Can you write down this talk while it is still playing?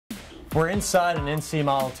We're inside an NC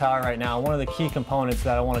model tower right now. One of the key components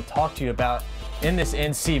that I want to talk to you about in this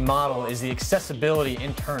NC model is the accessibility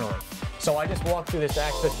internally. So I just walked through this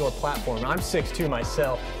access door platform. I'm 6'2"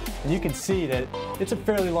 myself, and you can see that it's a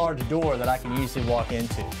fairly large door that I can easily walk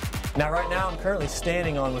into. Now right now I'm currently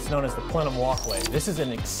standing on what's known as the plenum walkway. This is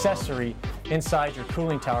an accessory inside your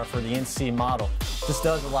cooling tower for the NC model. This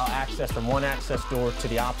does allow access from one access door to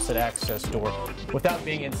the opposite access door without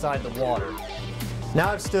being inside the water. Now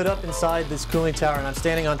I've stood up inside this cooling tower and I'm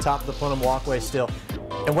standing on top of the plenum walkway still.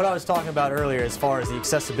 And what I was talking about earlier as far as the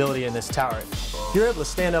accessibility in this tower, you're able to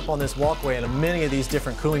stand up on this walkway in many of these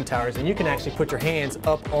different cooling towers and you can actually put your hands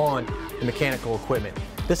up on the mechanical equipment.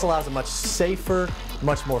 This allows a much safer,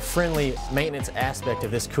 much more friendly maintenance aspect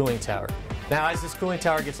of this cooling tower. Now as this cooling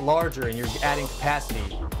tower gets larger and you're adding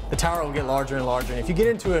capacity, the tower will get larger and larger. And if you get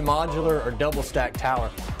into a modular or double stack tower,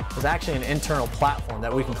 there's actually an internal platform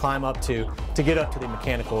that we can climb up to get up to the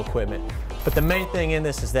mechanical equipment. But the main thing in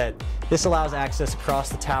this is that this allows access across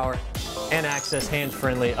the tower and access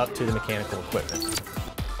hands-friendly up to the mechanical equipment.